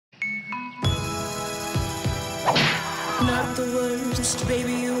Not the worst,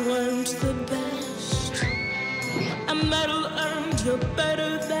 baby, you weren't the best. A medal earned, you're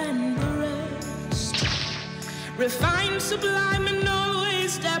better than the rest. Refined, sublime, and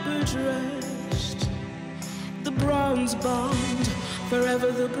always dapper dressed. The bronze bond,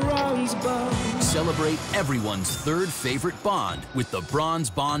 forever the bronze bond. Celebrate everyone's third favorite Bond with the Bronze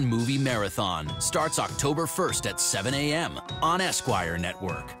Bond Movie Marathon. Starts October 1st at 7 a.m. on Esquire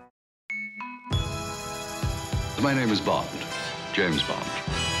Network. My name is Bond, James Bond.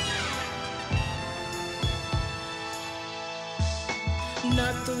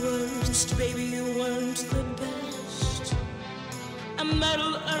 Not the worst, baby, you weren't the best. A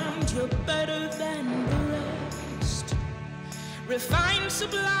medal earned, you're better than the rest. Refined,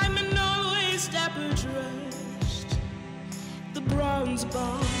 sublime, and always dapper dressed. The bronze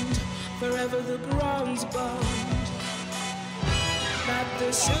bond, forever the bronze bond. Not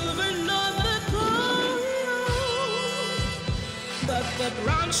the silver nor the gold, but the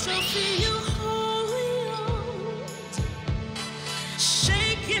bronze trophy you hold.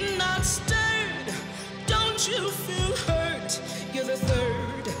 Shaken, not stirred, don't you feel hurt? You're the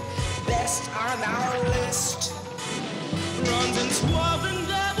third best on our list. Bronze and swarven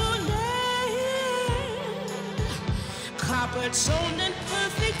debonair, copper toned and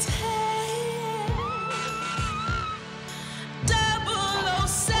perfect hair.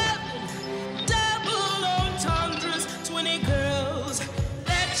 007, double entendres, 20 girls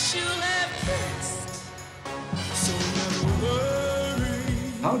that you have kissed. So never worry.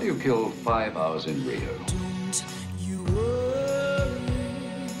 How do you kill 5 hours in Rio? Don't you worry.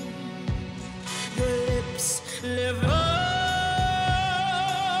 Your lips live on.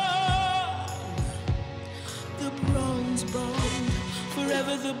 The bronze bond,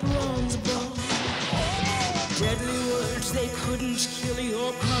 forever the bronze bond. Deadly words, they couldn't kill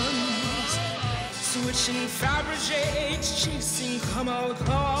your puns. Switching Fabergé, chasing Kamal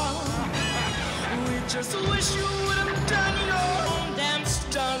Khan. We just wish you would have done your own damn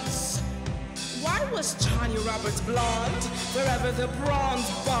stunts. Why was Tanya Roberts blonde? Forever the bronze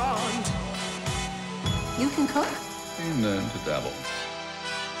bond. You can cook? And to dabble.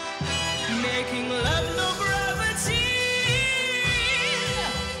 Making love no gravity.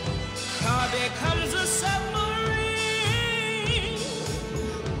 Car becomes a submarine.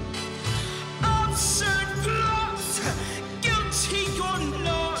 Absurd plots, guilty you're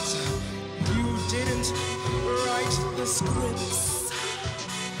not. You didn't write the scripts.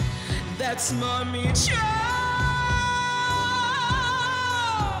 That's mommy charm.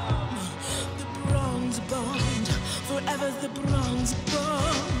 The bronze bond, forever the bronze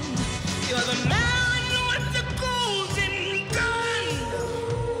bond. You're the man with the golden gun.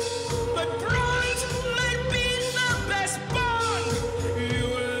 But bronze might be the best bond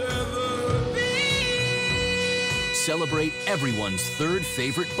you'll ever be. Celebrate everyone's third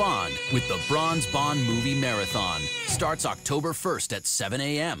favorite Bond with the Bronze Bond Movie Marathon. Starts October 1st at 7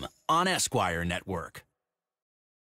 a.m. on Esquire Network.